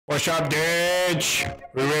What's up, dudes?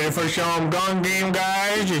 We ready for some gun game,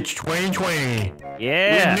 guys? It's 2020.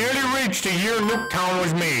 Yeah. We nearly reached the year Nuketown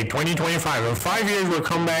was made, 2025. In 5 years, we'll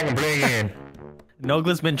come back and play again.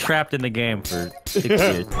 Nogla's been trapped in the game for 6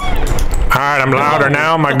 years. Alright, I'm louder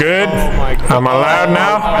now. Am I good? Oh my God. Am I loud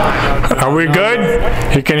now? Are we good?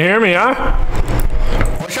 You can hear me, huh?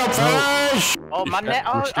 What's up, fellas? Oh, my net.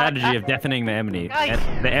 Your strategy of deafening the enemy.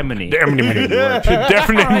 The enemy. The enemy.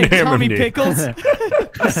 Definitely the Tommy enemy. Pickles.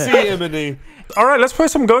 See Emily. Alright, let's play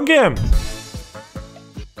some gun game.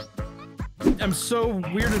 I'm so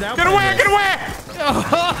weirded out. Get away! Get away!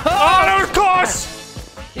 Oh, that was close!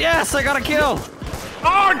 Yes, I got a kill.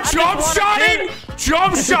 Oh, jump shotting!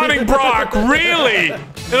 Jump shotting, Brock! Really?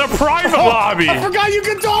 In a private lobby? I forgot you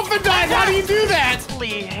can dolphin dive. How do you do that?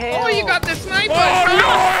 Holy hell. Oh, you got the sniper. Oh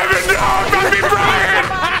no, Evan! No, not me, Brian!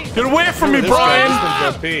 Get away from me, Brian!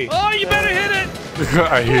 Oh, you better hit it.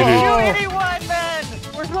 I hit it. Shoot anyone, man.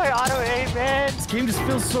 Where's my auto aim, man? This game just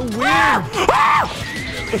feels so weird.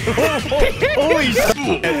 Holy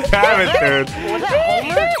shit. Damn it, dude. Was that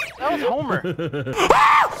Homer? That was Homer.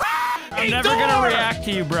 I'm never gonna react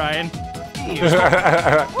to you, Brian.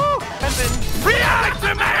 React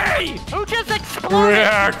to me! Who just exploded?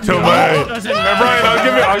 React to me. Hey, Brian,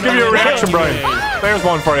 I'll give you a reaction, Brian. There's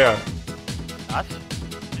one for you. Hi,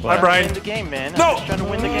 Brian. Win the game, man. No! I'm just trying to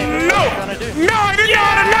win the game. No! That's what I'm trying to do. No, I didn't know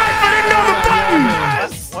how to knife! I didn't know the button!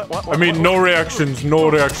 What, I mean, no reactions, no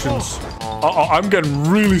reactions. I'm getting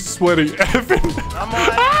really sweaty. Evan. I'm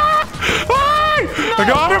on. I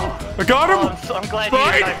got him! I got him! I'm glad you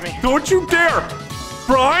Brian, sniped me. don't you dare!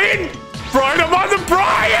 Brian! Brian, I'm on the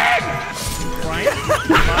Brian! Brian?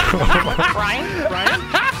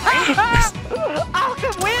 I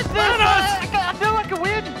can win this! I feel like I can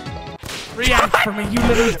win! React for me, you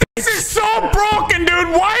little. This is so broken, dude!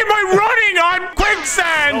 Why am I running on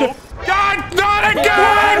quicksand? God, not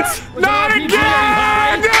again! Not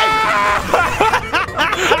again!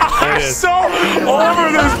 I'm so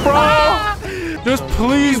over this, bro! Just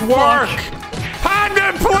please work!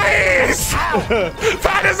 Panda, please!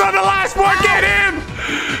 Panda's on the last one! Get him!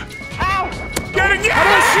 Ow! Get it!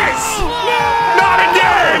 Yes! Not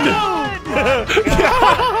again!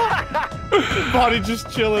 Body just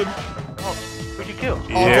chilling. Who'd you kill?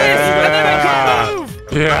 Yeah!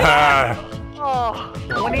 Yeah! Oh,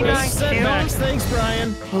 29 Setbacks. kills? Thanks,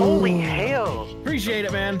 Brian. Holy hell. Appreciate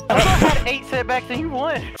it, man. I had 8 setbacks and you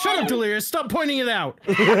won. Shut up, Delirious. Stop pointing it out.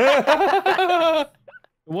 It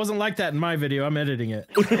wasn't like that in my video. I'm editing it.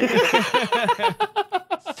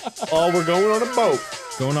 Oh, we're going on a boat.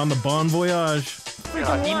 Going on the Bon Voyage. You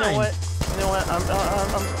know what? I'm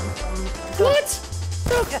What?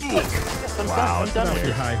 Yes, I'm Wow, done. I'm done.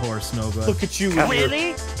 your high horse, Nogla. Look at you with your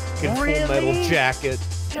Really? fucking Full Metal Jacket.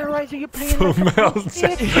 Terrorizer, you playing Full this? Metal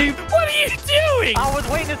Jacket. What are you doing? I was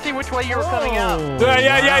waiting to see which way you were coming out.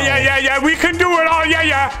 Yeah. We can do it all.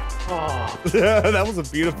 Yeah. Oh, That was a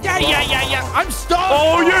beautiful. Yeah. I'm stuck.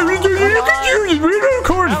 Oh yeah, you can use it. We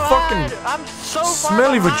record fucking I'm so far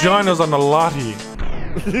smelly behind. vaginas on the lottie.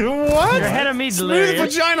 What? You're ahead of me, Smooth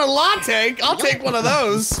Delirious. vagina latte. I'll take one of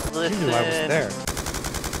those. Listen. I was there.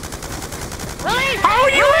 How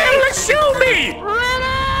are you able to shoot me?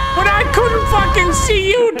 But I couldn't fucking see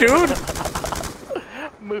you, dude.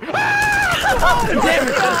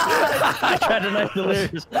 I tried to knife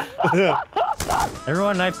Delirious.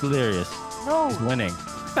 Everyone knife Delirious. No, He's winning.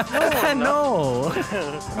 no.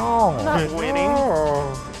 No. Not winning.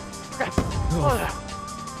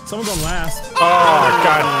 Someone's on last. Oh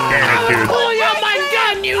god damn it, dude. Pull out my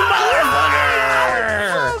gun, you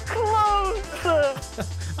motherfucker! So close.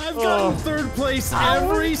 I've gotten third place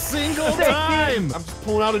every single time. I'm just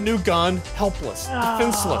pulling out a new gun. Helpless.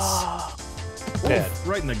 Defenseless. Dead.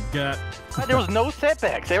 Right in the gut. There was no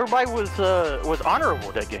setbacks. Everybody was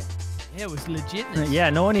honorable that game. Yeah, it was legit. Yeah,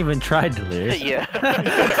 no one even tried Delirious. Yeah.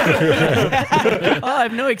 Oh, I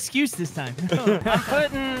have no excuse this time. I'm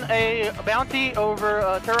putting a bounty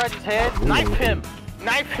over Terrorizer's head. Knife him.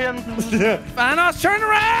 Knife him. Thanos, turn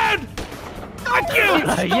around! Fuck you!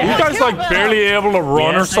 You guys like barely able to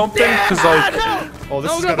run or something? Cause like, Oh,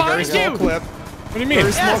 this No, has got a very behind small you. clip. what do you mean?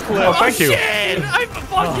 Very small clip. Oh, thank you.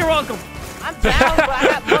 Fuck, you're welcome. I'm down, but I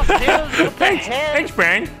got tough kills. What the Thanks, heck?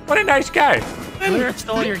 Brian. What a nice guy. Delirious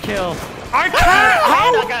stole your kill. I can't.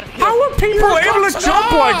 How are people able to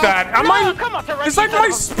jump like that? Am I? Come on, Terrorizer. It's like my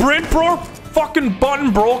sprint fucking button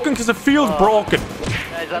broken because it feels broken.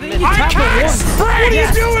 Guys, I I can't sprint! What are you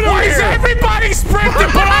doing Why is everybody sprinting,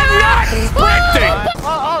 but I'm not sprinting?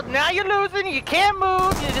 Oh, now you're losing. You can't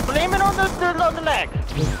move. You just blame it on the leg.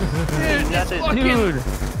 Dude.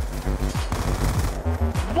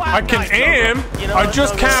 Wow, I can nice, aim. Nogla. You know I what,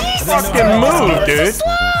 just Nogla? can't fucking move, dude.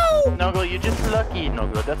 Nogla, you're just lucky,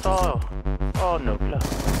 Nogla. That's all. Oh, Nogla.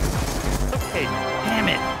 Okay. Damn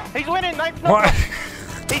it. He's winning. Knife Nogla. What?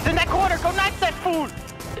 He's in that corner. Go knife that fool.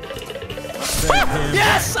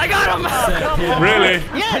 Yes, I got him. Really?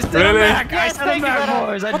 Yes. Really? I set him back,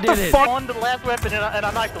 boys. I What did the it. fuck? On the last weapon and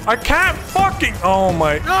I knifed him. I can't fucking. Oh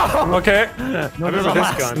my. Okay. No, remember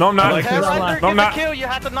this gun. No, I'm not. Like No, this. Terrorizer I'm gets not. a kill. You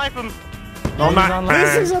have to knife him. I'm not.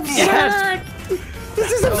 This is absurd. Yes.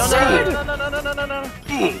 This is No, absurd. no. No.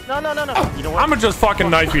 You know what? I'ma just fucking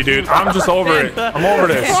knife you, dude. I'm just over it. I'm over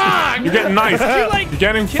this. You're getting knifed. You're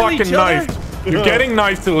getting fucking knifed. You're getting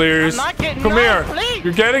knifed, Delirious. I'm not getting Come here. knifed, please.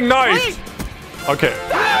 You're getting knifed. Okay.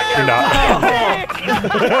 You're not. I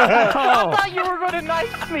thought you were gonna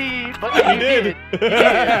knife me, but you did.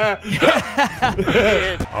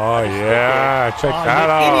 Oh yeah. Check that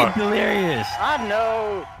Idiot out. Delirious. I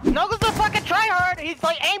know. Nogla's a fucking tryhard. He's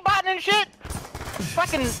like aimbotting and shit.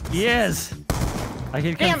 Fucking Yes. I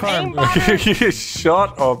can damn confirm. aimbotter.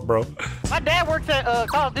 Shut up, bro. My dad works at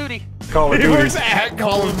Call of Duty. Call of He works Duty. at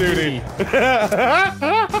Call of Duty.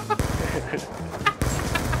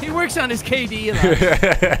 He works on his KD.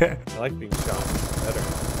 I like being shot. Better.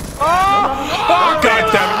 Oh,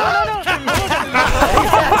 God damn it.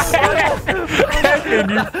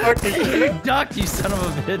 You fucking. Duck, you son of a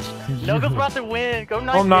bitch. Nogla's about to win. Go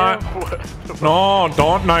knife I'm not. him. No,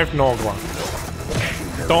 don't knife Nogla.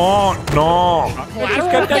 Don't. No.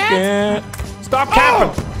 Just get that in. Stop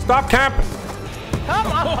camping. Stop camping. Come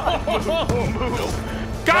on.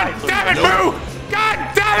 God damn it, Moo! God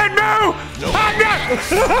damn it, Moo! I'm not.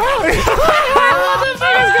 What the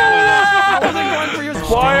fuck is going on?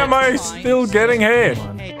 Why am I still getting hit?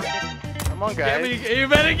 Come on, guys. You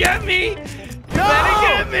better get me. You better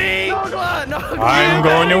get me. Nogla, no. I'm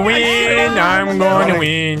going to win. I'm going to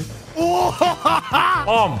win.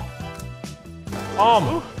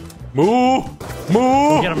 Moo.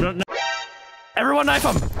 Moo. Get him. No. Everyone knife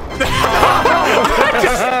him.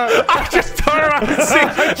 I just turn around and see.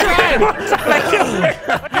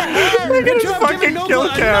 Look at his fucking kill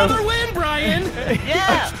cam. Another win, Brian.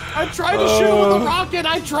 Yeah. I tried to shoot him with a rocket.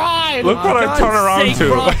 I tried. Look what I turn around sake, to.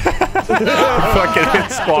 bro. Fucking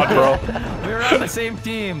hit squad, bro. We're on the same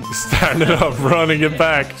team. Standing up, running it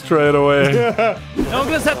back straight away.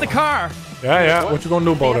 Nogla's at the car. Yeah. What you gonna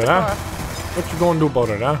do about it, huh? What you gonna do about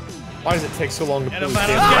it, huh? Why does it take so long to pull this about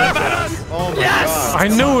game us, out? get about us. Oh my Yes! god. I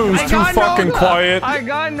knew it was too fucking quiet. I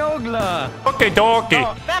got Nogla. Okay, dokie.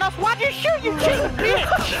 Thanos, why'd you shoot, you cheating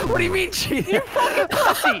bitch? What do you mean cheating?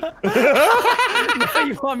 Pussy. Now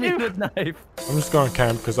you want me to knife? I'm just gonna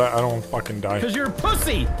camp because I don't fucking die. Because you're a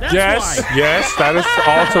pussy. That's Yes, why. yes, that is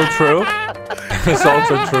also true. That's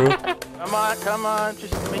also true. Come on,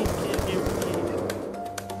 just me.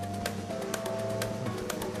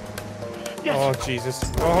 Yes. Oh Jesus.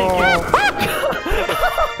 Oh.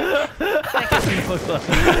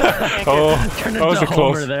 Oh, that was a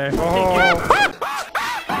close. There. Oh.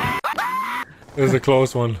 It was a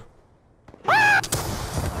close one.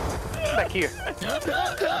 Back here.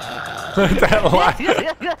 That line.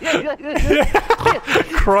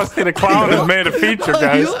 Krusty the Clown has made a feature,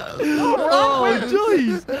 guys. Oh,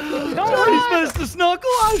 jeez. Joey's Mr.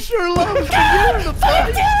 Snuckle. I sure love it.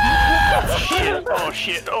 Oh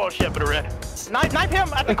shit, but a red. Knife him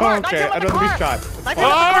at the car. Knife Okay, him at I'd the rather be car. shot. Knife him at Oh,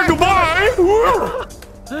 the car. goodbye.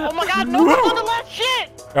 Oh my god, no one's on the last shit.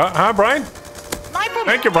 Huh, Brian? Knife him.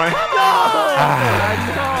 Thank you, Brian.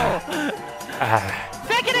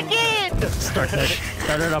 Take it again. Start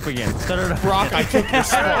it up again. Start it up. Brock, I took your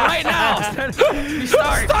spot. Right now.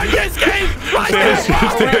 Start this game.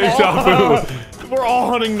 Deja vu. We're all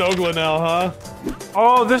hunting Nogla now, huh?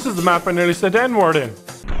 Oh, this is the map I nearly said the N-word in.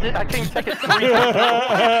 I can't take it 3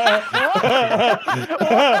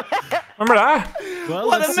 Remember that? Well,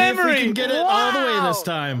 What let's a see if we memory. can get it all the way this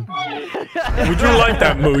time. Would you like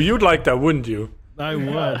that, Moo? You'd like that, wouldn't you? I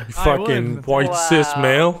would. You fucking white cis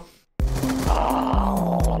male.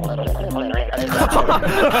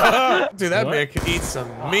 Dude, that man could eat some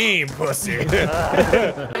mean pussy. I'm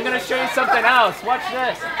gonna show you something else. Watch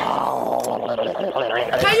this.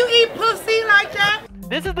 Can you eat pussy like that?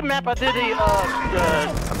 This is the map I did the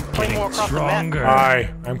claymore across Stronger. the map.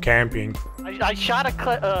 Hi, I'm camping. I shot a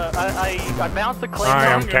I bounced the claymore.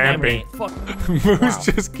 Hi, I'm camping. Moose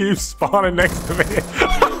just keeps spawning next to me.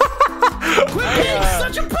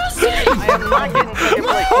 Such a pussy! I am not getting second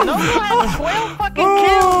place. No, I had 12 fucking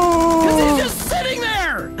kills. He's just sitting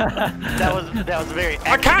there! That was very.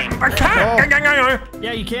 I can't.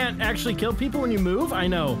 Yeah, you can't actually kill people when you move? I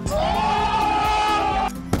know.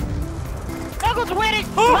 Knuckles winning.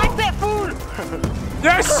 Like that fool.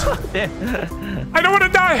 Yes. I don't want to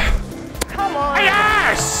die. Come on.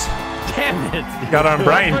 Yes. Damn it. Got on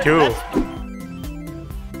Brian too.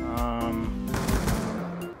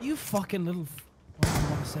 You fucking little. I don't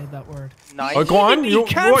want to say that word. Nice. Oh, go on. You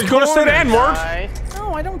gonna say the N-word? Nice.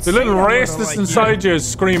 No, I don't. The little racist inside you is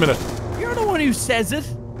screaming it. You're the one who says it.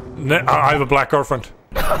 I have a black girlfriend.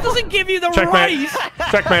 That doesn't give you the Checkmate.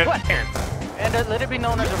 right. Checkmate. And let it be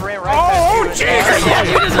known as a rare right. Oh, Jesus! Yeah,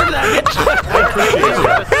 you deserve that.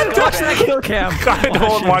 Watch that kill cam. I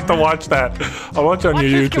don't want to watch that. I'll watch on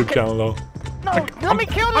your YouTube channel though. No, let me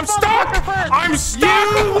kill this I'm stuck! motherfucker first. I'm stuck!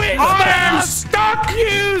 I am stuck!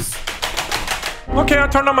 Use. Okay, I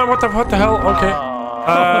turned on my what the hell?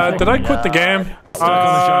 Okay. Did I quit the game? Stuck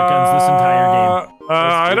on the shotguns this entire game.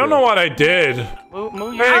 I don't know what I did.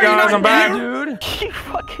 Move Hey guys, I'm back. Dude. You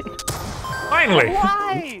fucking. Finally.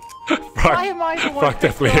 Why? Brock, Why am I the one Brock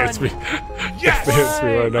definitely hits me. Yes! Definitely hits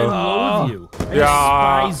me right now. I loathe you. I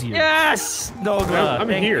Yeah. despise you. Yes. Nogla. I'm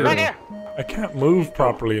thank here. you. Right here. I can't move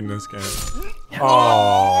properly in this game.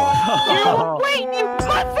 Oh. Wait, you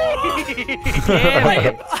pussy! Damn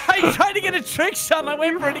it. I tried to get a trick shot and I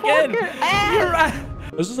went for it again. You're right.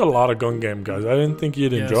 This is a lot of gun game, guys. I didn't think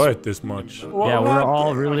you'd enjoy it this much. Yeah, we're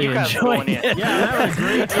all really You guys are enjoying going in. it. Yeah, that was a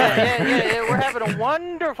great time. Yeah, we're having a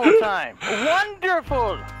wonderful time.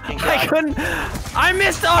 Wonderful! I couldn't. I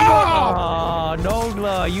missed on. Oh,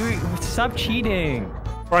 Nogla, you stop cheating.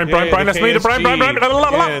 Brian, Yeah, that's the me. Brian.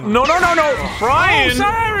 KSG. No. Brian. Oh,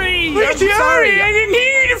 sorry. I'm sorry. I didn't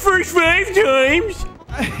hear you the first 5 times.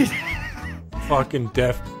 Fucking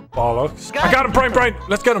deaf bollocks. I got him, Brian.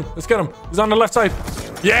 Let's get him. He's on the left side.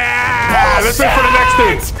 Yeah! Let's wait for the next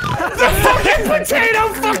dude. The fucking potato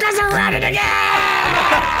fuckers are at it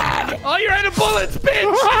again! Oh, you're out of bullets, bitch!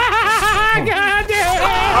 God damn!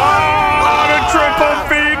 Oh, the triple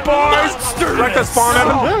feed, boys! Monster! Like the spawn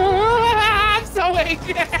Evan. I'm so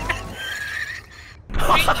angry!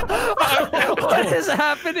 What is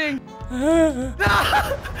happening?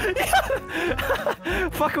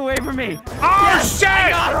 Fuck away from me. Oh,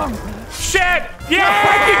 shit! Shit!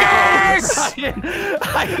 Yes!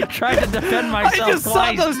 I tried to defend myself. I just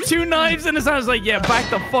saw those two knives in his hand. I was like, yeah, back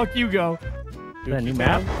the fuck you go. Then you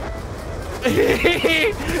map.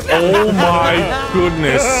 Oh my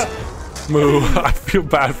goodness. Moo, I feel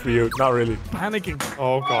bad for you. Not really. Panicking.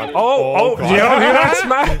 Oh god. Oh, god. you don't hear that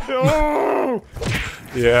smash?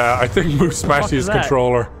 Yeah, I think Moo smashed his is that?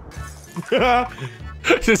 controller.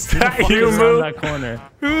 Is that you, Around Moo? that corner.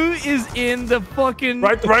 Who is in the fucking...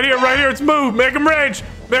 Right here, it's Moo. Make him rage.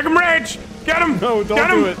 Get him. No, don't Get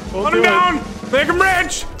him. do it. Don't Put do him it. down. Make him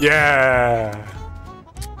rage. Yeah.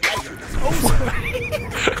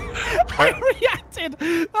 I reacted.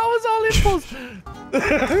 That was all impulse.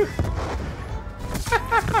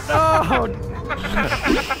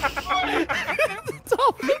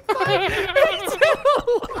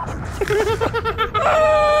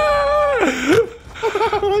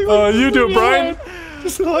 Oh, You do it, Brian.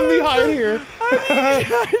 Just let me hide here. I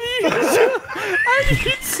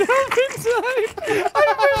need something. I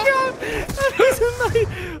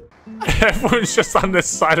forgot. Everyone's just on this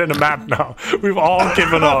side of the map now. We've all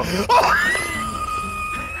given up.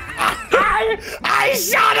 I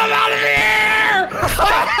shot him out of the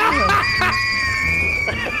air.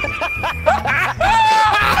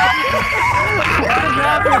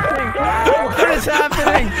 what is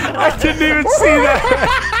happening? I didn't even see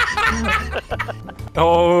that.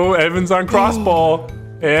 Oh, Evan's on crossbow.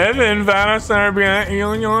 Evan, Vanessa,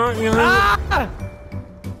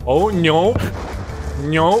 oh, nope.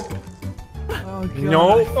 Nope. Oh, God.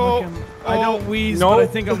 Nope. I don't wheeze, no. but I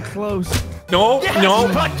think I'm close. Nope.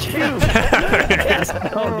 Nope. Fuck you.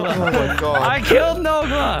 Oh my god. I killed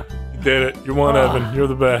Nogla. You did it. You won, Evan. You're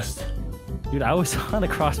the best. Dude, I was on the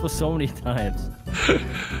crossbow so many times.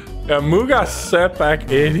 Yeah, Moo got set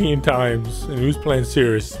back 18 times, and he was playing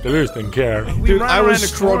serious. The others didn't care. Dude, ran I around was the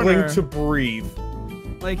struggling corner. to breathe.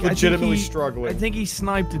 Like, I think Legitimately he- struggling. I think he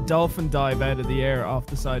sniped a dolphin dive out of the air off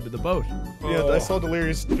the side of the boat. Yeah, I saw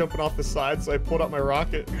Delirious jumping off the side, so I pulled out my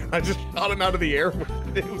rocket. I just shot him out of the air with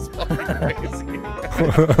it. It was fucking crazy.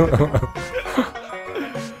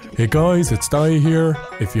 Hey guys, it's Dai here.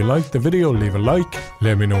 If you liked the video, leave a like.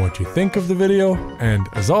 Let me know what you think of the video. And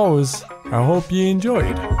as always, I hope you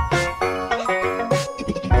enjoyed.